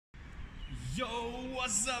Yo,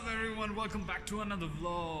 what's up everyone? Welcome back to another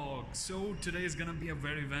vlog. So today is gonna be a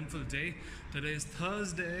very eventful day. Today is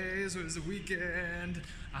Thursday, so it's a weekend.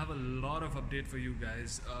 I have a lot of update for you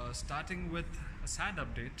guys. Starting with a sad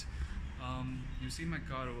update. You see my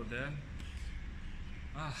car over there.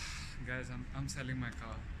 Guys, I'm selling my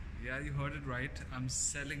car. Yeah, you heard it right. I'm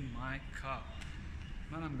selling my car.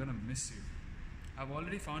 Man, I'm gonna miss you. I've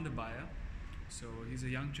already found a buyer. So he's a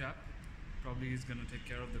young chap. Probably he's gonna take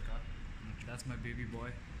care of the car. That's my baby boy,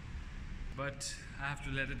 but I have to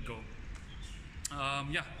let it go.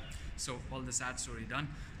 Yeah, so all the sad story done.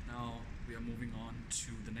 Now we are moving on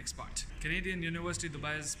to the next part. Canadian University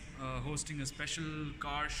Dubai is hosting a special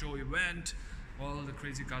car show event. All the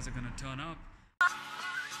crazy cars are gonna turn up.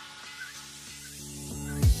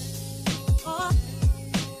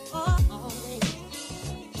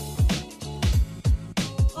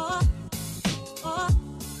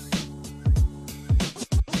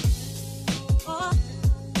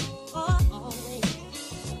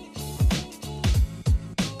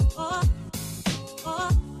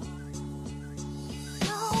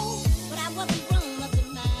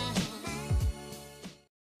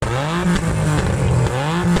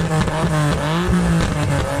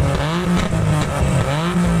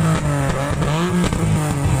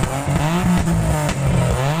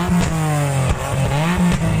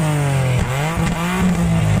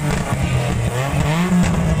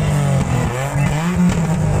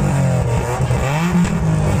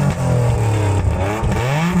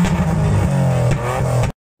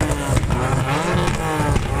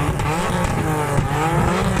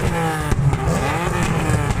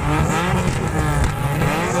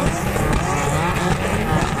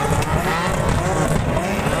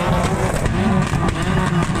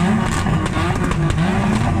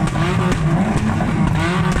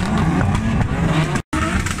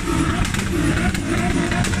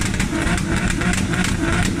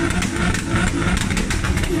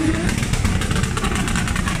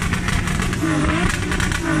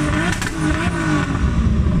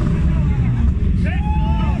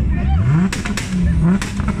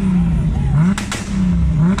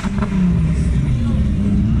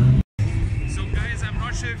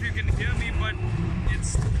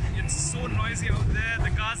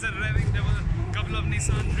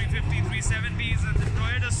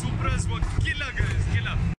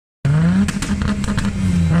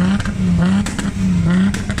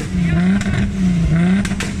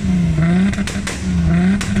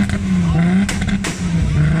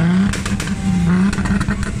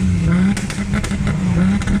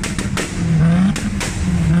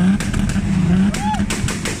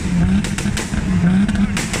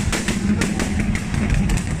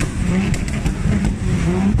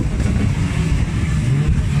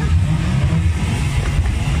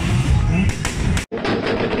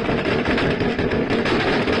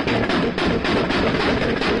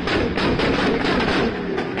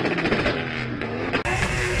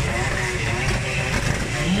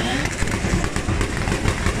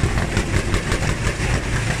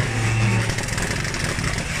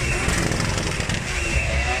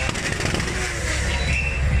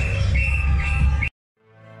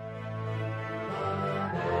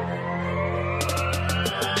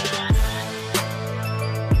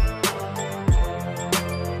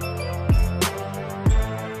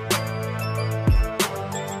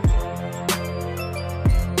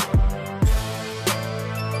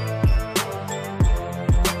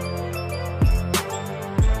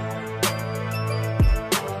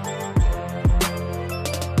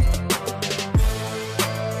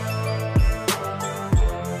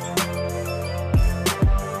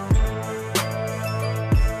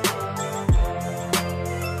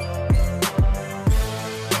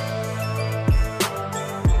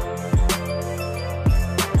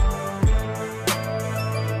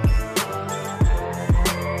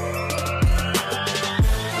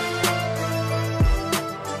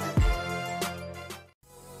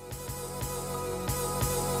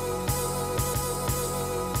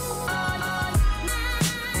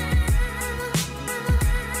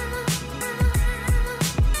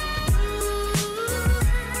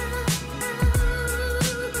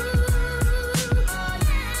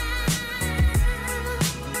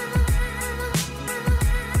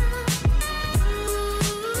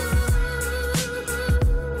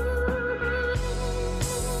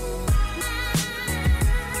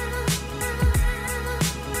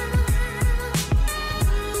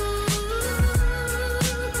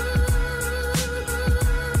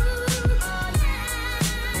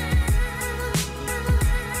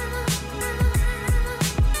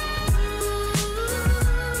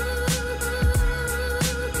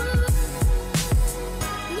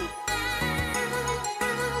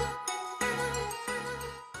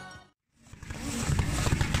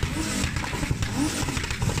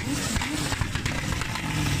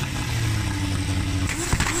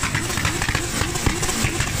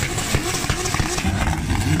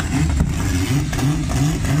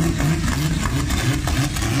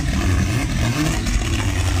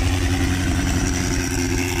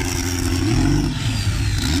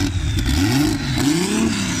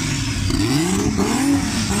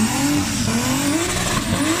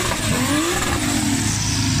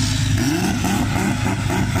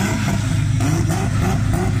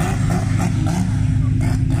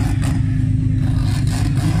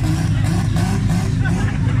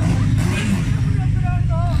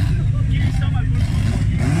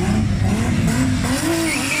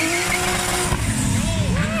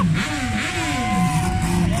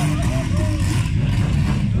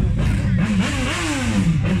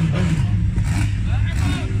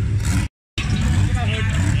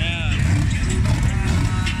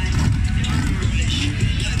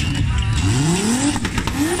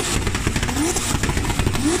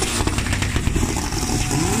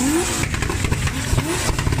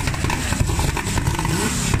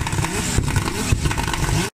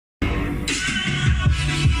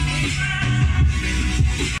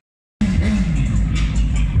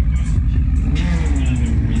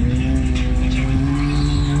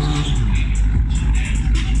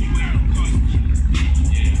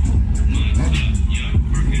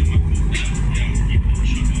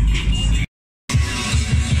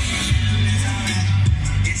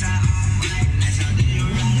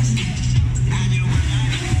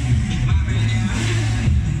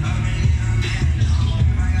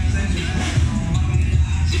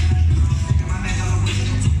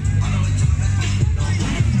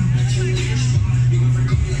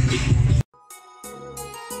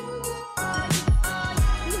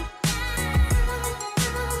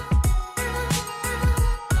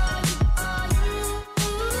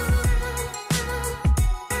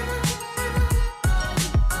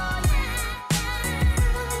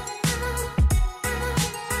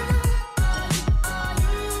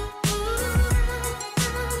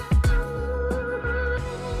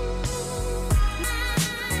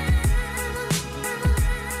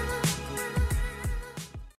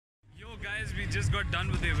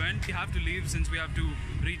 We have to leave since we have to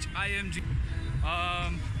reach IMG.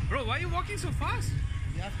 Bro, why are you walking so fast?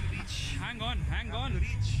 We have to reach. Hang on.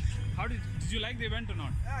 How did you like the event or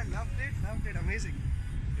not? Yeah, I loved it, amazing.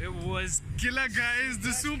 It was killer, guys. The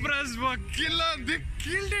Supras were killer. They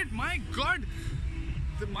killed it. My God.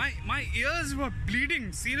 My ears were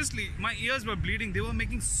bleeding. Seriously, my ears were bleeding. They were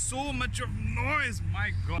making so much of noise.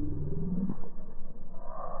 My God.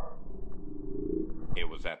 It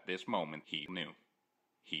was at this moment he knew.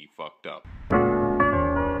 He fucked up.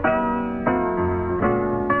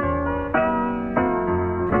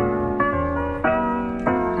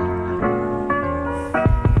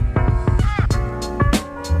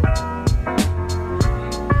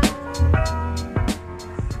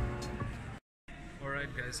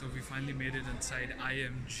 Alright guys, so we finally made it inside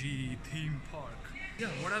IMG theme park. Yeah,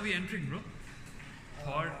 what are we entering, bro?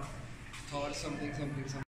 Thor something.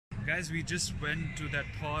 Guys, we just went to that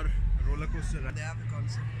Thor roller coaster. They have the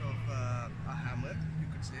concept of a hammer, you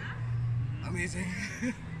could say. Amazing.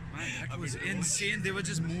 Man, that was insane. They were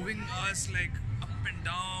just moving us like up and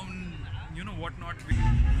down, you know what not.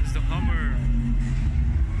 It's the Hummer.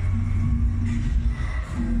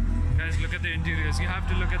 Guys, look at the interiors. You have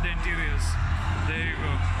to look at the interiors. There you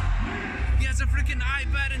go. He has a freaking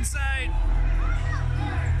iPad inside.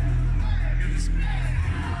 Look at this.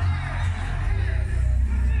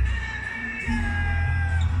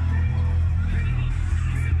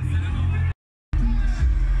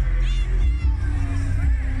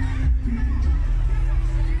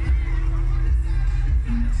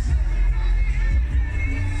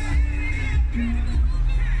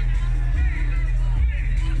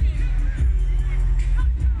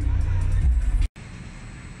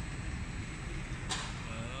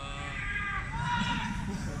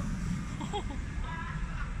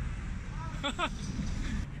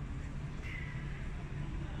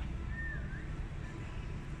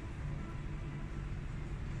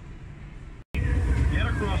 Get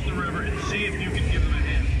across the river and see if you can give them a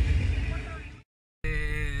hand.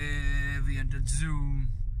 We entered Zoom,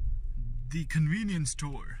 the convenience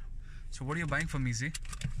store. So what are you buying for me, Z?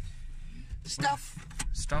 Stuff.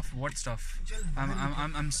 Stuff? What stuff?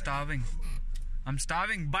 I'm starving. I'm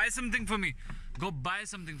starving. Buy something for me. Go buy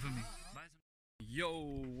something for me.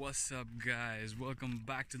 Yo, what's up, guys? Welcome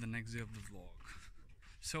back to the next day of the vlog.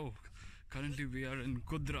 So, currently we are in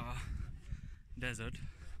Kudra Desert,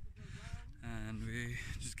 and we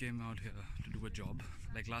just came out here to do a job.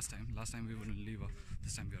 Like last time we were in Liva.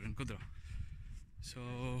 This time we are in Kudra. So,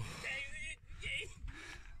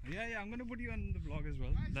 yeah, I'm gonna put you on the vlog as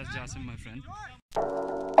well. That's Jasim, my friend.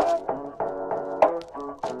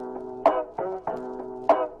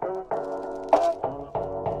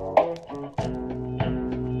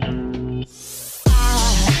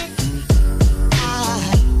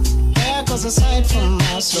 Aside from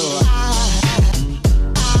my soul,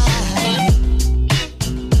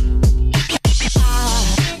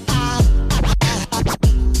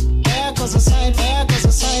 there goes a sight,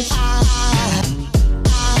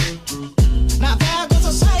 now there goes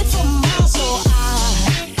a sight from my soul,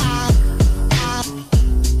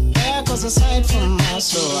 there goes a sight from my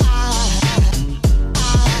soul,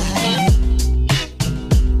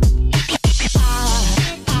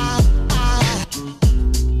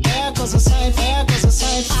 there goes a sight, there goes a sight, there goes a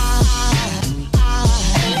sight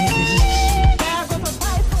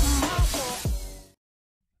from my soul.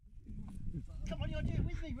 Come on, you're doing it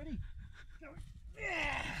with me, ready?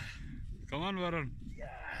 Come on, Varun.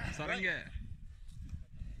 Sarenge.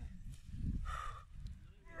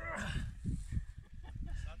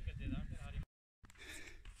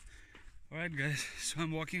 Alright guys, so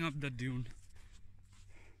I'm walking up the dune.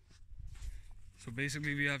 So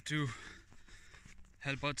basically we have to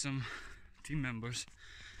help out some team members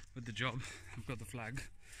with the job. I've got the flag,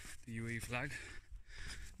 the UAE flag.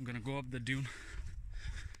 I'm gonna go up the dune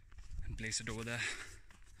and place it over there.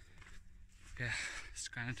 Yeah, it's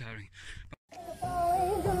kind of tiring. I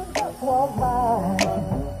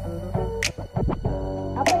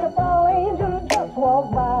think a fall angel just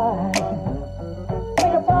walked by.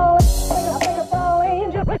 I think a fall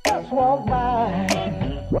angel just walked by.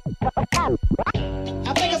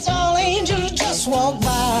 I think it's all angels just walk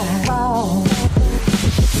by.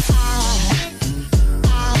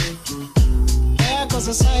 There goes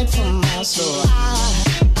a sight from my soul.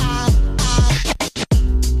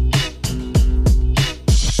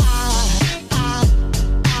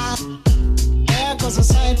 There goes a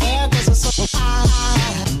sight, there goes a sight.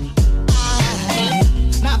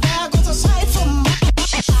 Now there goes a sight from my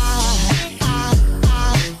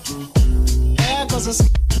there goes a sight.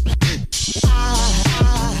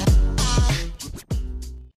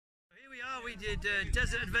 Here we are, we did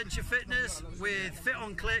Desert Adventure Enhance your fitness with Fit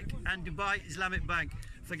on Click and Dubai Islamic Bank.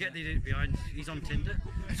 Forget they did it behind. He's on Tinder.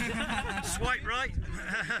 Swipe right.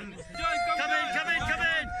 Come in.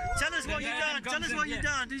 Tell us what you've done. Tell us what you've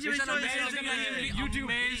done. Did you enjoy yourself?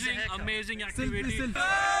 Amazing activity.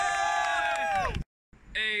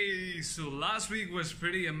 Hey, so last week was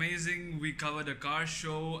pretty amazing. We covered a car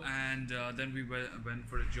show and then we went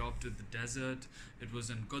for a job to the desert. It was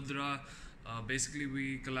in Qudra. Basically,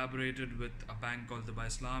 we collaborated with a bank called Dubai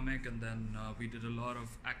Islamic, and then we did a lot of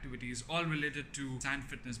activities all related to sand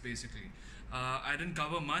fitness basically. I didn't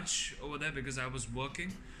cover much over there because I was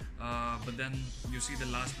working, but then you see the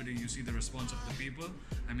last video, you see the response of the people.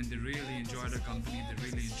 I mean, they really enjoyed our company, they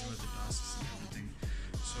really enjoyed the tasks and everything.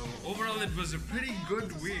 So overall it was a pretty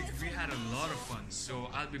good week. We had a lot of fun. So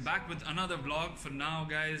I'll be back with another vlog. For now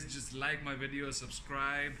guys, just like my video,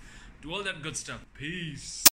 subscribe, do all that good stuff. Peace.